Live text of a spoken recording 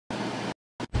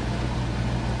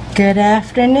Good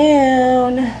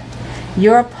afternoon.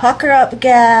 You're a pucker up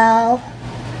gal.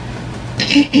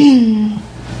 I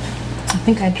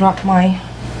think I dropped my...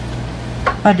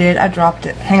 I dropped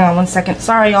it. Hang on one second.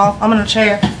 Sorry y'all, I'm in a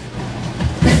chair.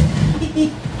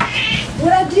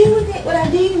 What I do with it? What I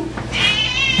do?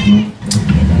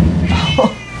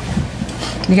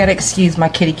 You gotta excuse my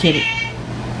kitty.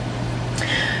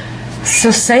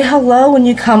 So say hello when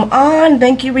you come on.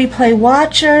 Thank you, replay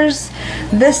watchers.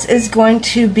 This is going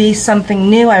to be something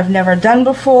new I've never done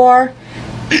before.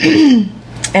 And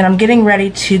I'm getting ready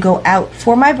to go out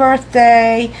for my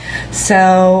birthday.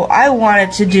 So I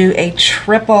wanted to do a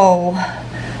triple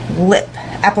lip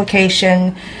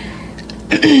application.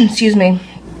 Excuse me.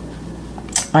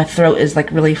 My throat is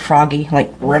like really froggy.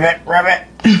 Like, ribbit.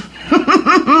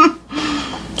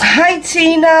 Hi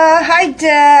Tina. Hi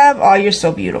Deb. Oh, you're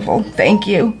so beautiful. Thank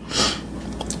you.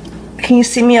 Can you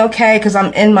see me okay? Because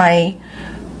I'm in my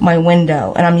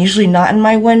window. And I'm usually not in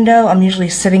my window. I'm usually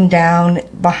sitting down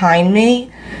behind me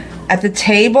at the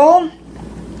table.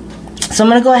 So I'm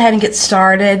going to go ahead and get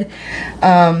started.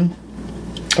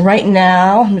 Right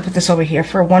now, let me put this over here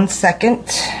for 1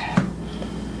 second.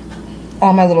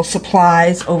 All my little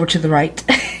supplies over to the right.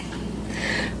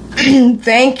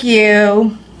 Thank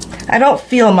you. I don't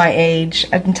feel my age.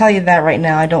 I can tell you that right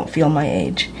now. I don't feel my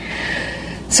age.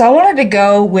 So I wanted to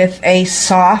go with a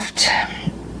soft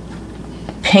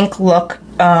pink look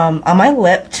on my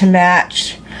lip to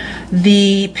match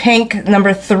the pink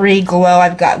number 3 glow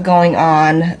I've got going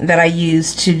on that I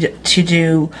use to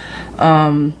do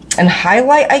and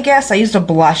highlight, I guess. I used a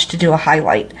blush to do a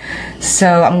highlight.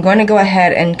 So I'm going to go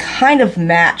ahead and kind of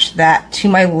match that to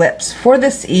my lips for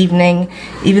this evening,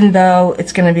 even though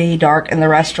it's going to be dark in the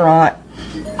restaurant.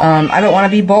 I don't want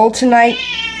to be bold tonight.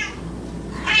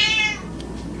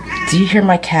 Do you hear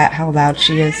my cat, how loud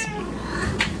she is?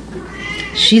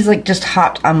 She's like just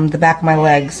hopped on the back of my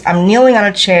legs. I'm kneeling on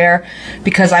a chair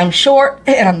because I'm short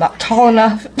and I'm not tall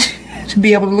enough to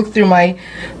be able to look through my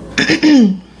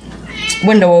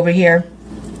window over here.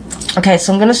 Okay,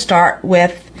 so I'm going to start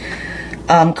with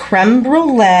creme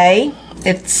brulee.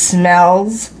 It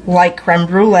smells like creme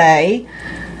brulee.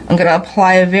 I'm going to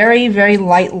apply a very, very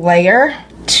light layer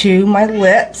to my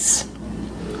lips.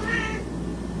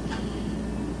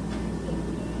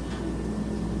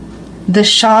 The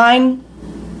shine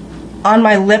on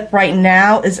my lip right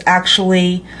now is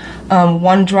actually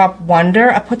One Drop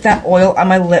Wonder. I put that oil on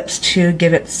my lips to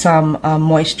give it some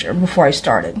moisture before I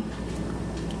started.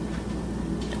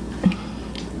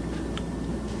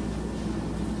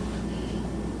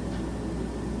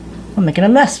 I'm making a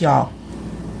mess, y'all.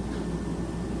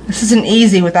 This isn't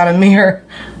easy without a mirror.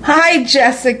 Hi,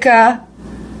 Jessica.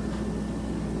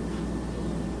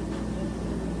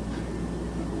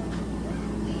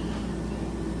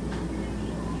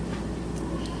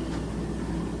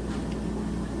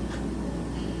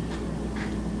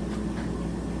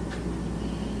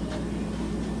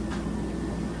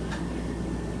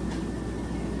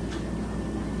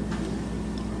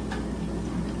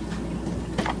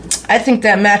 I think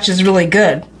that matches really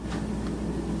good.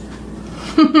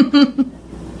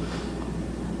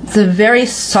 It's a very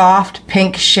soft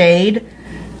pink shade.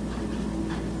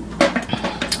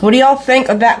 What do y'all think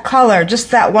of that color?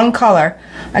 Just that one color.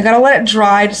 I gotta let it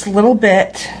dry just a little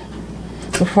bit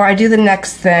before I do the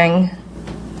next thing.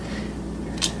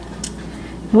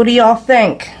 What do y'all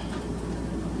think?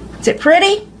 Is it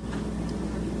pretty?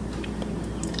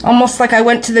 Almost like I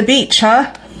went to the beach,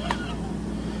 huh?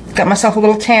 Got myself a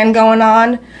little tan going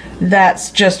on. That's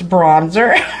just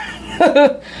bronzer.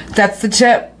 That's the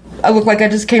tip. I look like I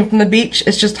just came from the beach.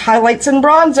 It's just highlights and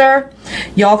bronzer.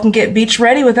 Y'all can get beach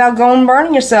ready without going and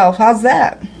burning yourself. How's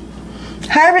that?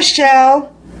 Hi,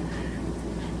 Rochelle.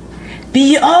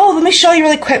 Oh, let me show you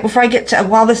really quick before I get to,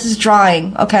 while this is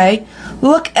drying, okay?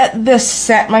 Look at this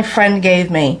set my friend gave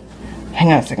me.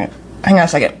 Hang on a second. Hang on a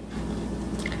second.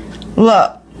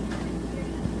 Look.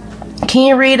 Can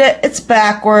you read it? It's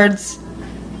backwards.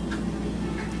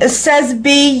 It says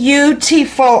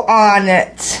beautiful on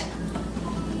it.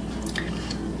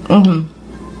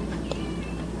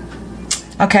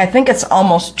 Okay, I think it's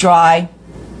almost dry.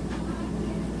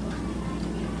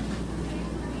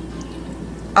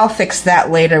 I'll fix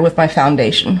that later with my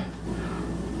foundation.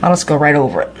 I'll just go right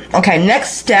over it. Okay,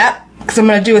 next step, because I'm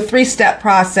going to do a 3-step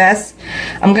process.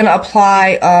 I'm going to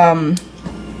apply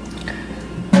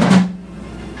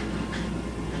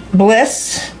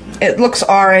Bliss. It looks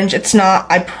orange. It's not.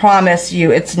 I promise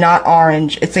you, it's not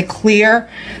orange. It's a clear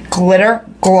glitter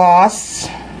gloss.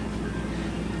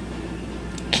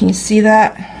 Can you see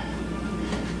that?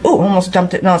 Ooh, almost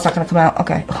dumped it. No, it's not going to come out.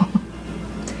 Okay.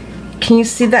 Can you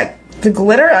see that the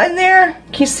glitter in there.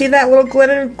 Can you see that little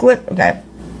glitter? Okay.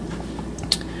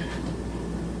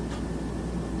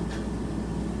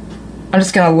 I'm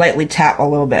just going to lightly tap a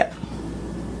little bit,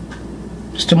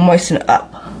 just to moisten it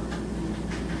up.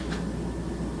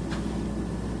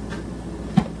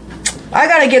 I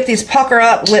got to get these pucker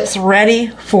up lips ready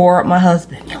for my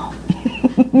husband, y'all.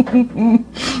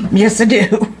 Yes, I do.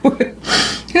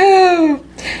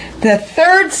 The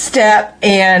third step,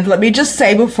 and let me just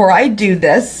say before I do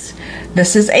this,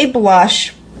 this is a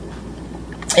blush.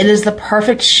 It is the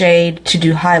perfect shade to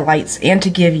do highlights and to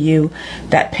give you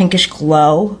that pinkish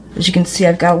glow. As you can see,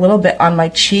 I've got a little bit on my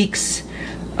cheeks.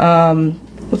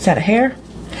 What's that, a hair?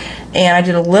 And I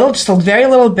did a little, just a very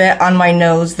little bit on my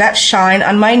nose. That shine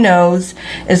on my nose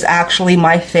is actually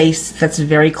my face that's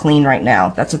very clean right now.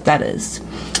 That's what that is.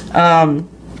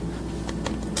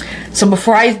 So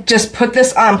before I just put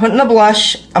this on, I'm putting a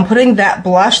blush. I'm putting that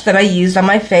blush that I used on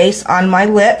my face on my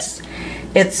lips.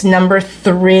 It's number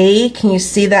 3. Can you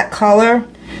see that color?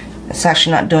 It's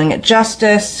actually not doing it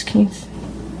justice. Can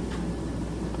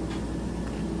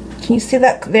you see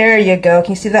that? There you go.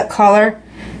 Can you see that color?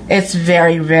 It's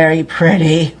very, very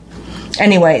pretty.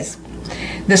 Anyways,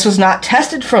 this was not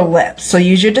tested for lips, so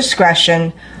use your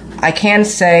discretion. I can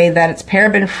say that it's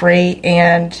paraben free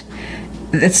and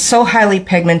it's so highly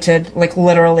pigmented, like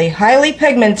literally highly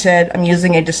pigmented. I'm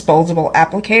using a disposable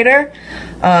applicator.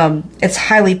 It's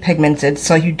highly pigmented,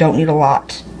 so you don't need a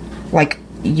lot. Like,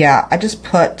 yeah, I just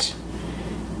put...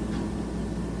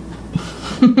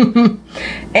 And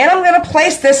I'm going to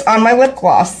place this on my lip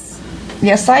gloss.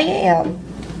 Yes, I am.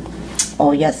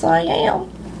 Oh, yes, I am.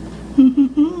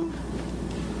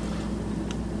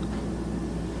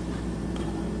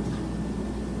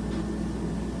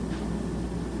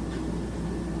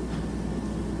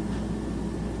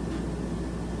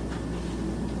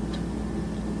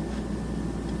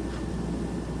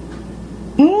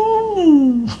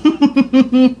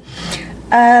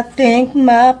 I think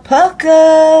my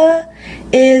pucker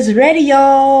is ready,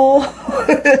 y'all.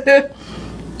 Let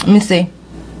me see.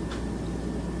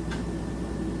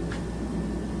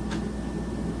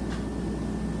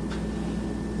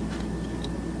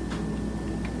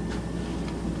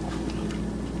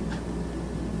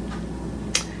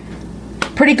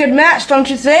 Pretty good match, don't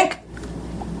you think?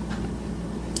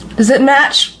 Does it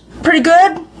match pretty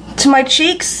good to my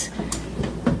cheeks?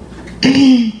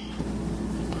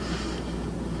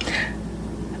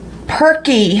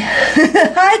 Perky.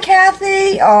 Hi,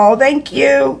 Kathy. Oh, thank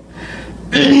you.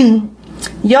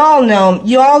 Y'all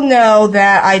know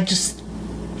that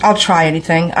I'll try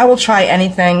anything. I will try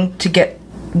anything to get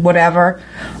whatever.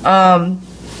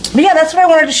 But yeah, that's what I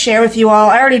wanted to share with you all.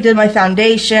 I already did my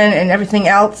foundation and everything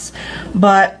else,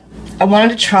 but I wanted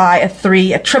to try a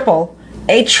triple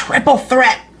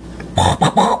threat.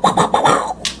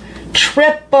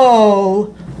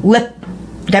 Triple lip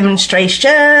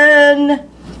demonstration.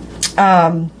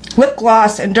 Lip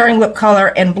gloss, enduring lip color,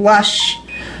 and blush.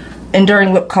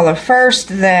 Enduring lip color first,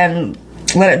 then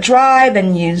let it dry,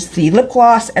 then use the lip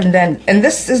gloss, and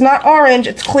this is not orange,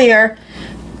 it's clear.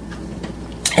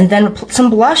 And then put some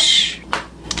blush.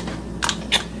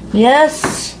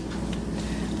 Yes.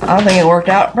 I think it worked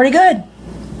out pretty good.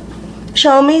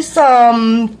 Show me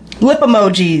some lip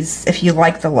emojis if you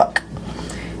like the look.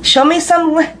 Show me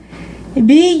some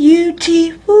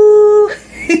beautiful.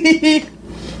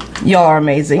 Y'all are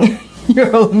amazing.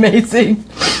 You're all amazing.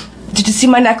 Did you see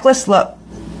my necklace? Look.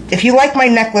 If you like my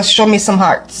necklace, show me some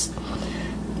hearts.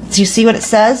 Do you see what it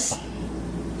says?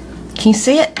 Can you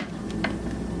see it?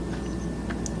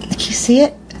 Can you see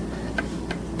it?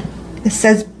 It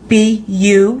says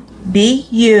beautiful.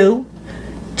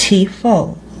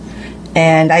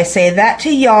 And I say that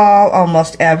to y'all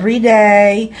almost every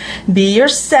day. Be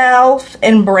yourself.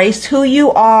 Embrace who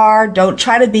you are. Don't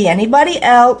try to be anybody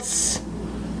else.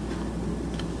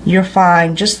 You're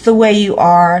fine just the way you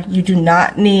are. You do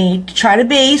not need to try to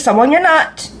be someone you're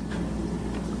not.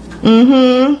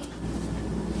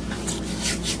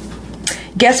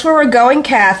 Guess where we're going,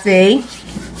 Kathy?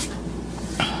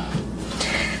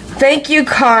 Thank you,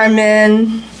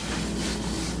 Carmen.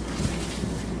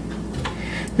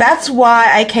 That's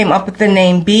why I came up with the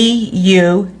name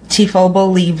Beautiful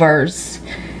Believers.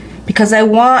 Because I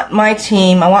want my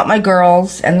team, I want my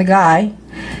girls and the guy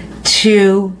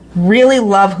to really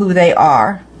love who they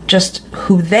are. Just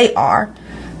who they are.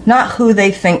 Not who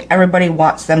they think everybody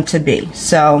wants them to be.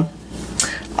 So,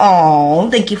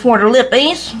 oh, thank you for the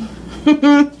lippies.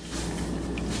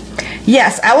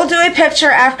 Yes, I will do a picture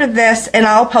after this and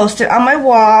I'll post it on my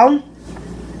wall.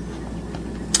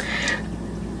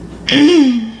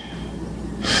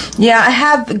 Yeah, I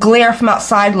have the glare from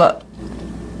outside, look.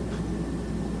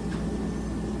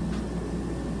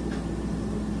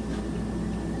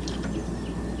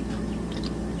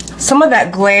 some of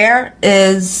that glare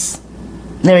is,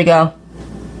 there we go.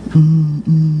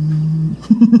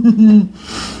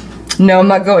 No, I'm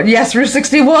not going, yes, Route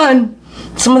 61.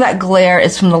 Some of that glare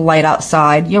is from the light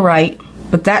outside, you're right.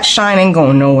 But that shine ain't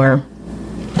going nowhere.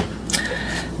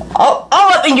 All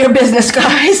up in your business,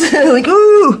 guys. Like,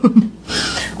 ooh.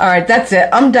 Alright, that's it.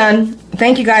 I'm done.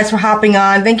 Thank you guys for hopping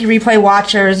on. Thank you, replay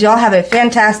watchers. Y'all have a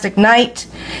fantastic night.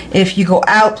 If you go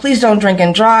out, please don't drink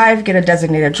and drive. Get a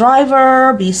designated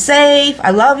driver. Be safe.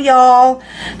 I love y'all.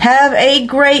 Have a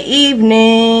great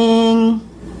evening.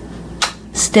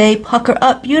 Stay pucker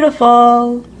up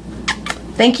beautiful.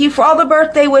 Thank you for all the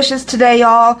birthday wishes today,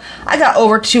 y'all. I got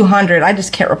over 200. I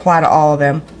just can't reply to all of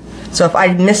them. So if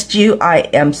I missed you, I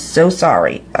am so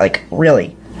sorry. Like,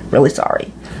 really, really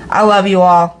sorry. I love you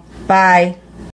all. Bye.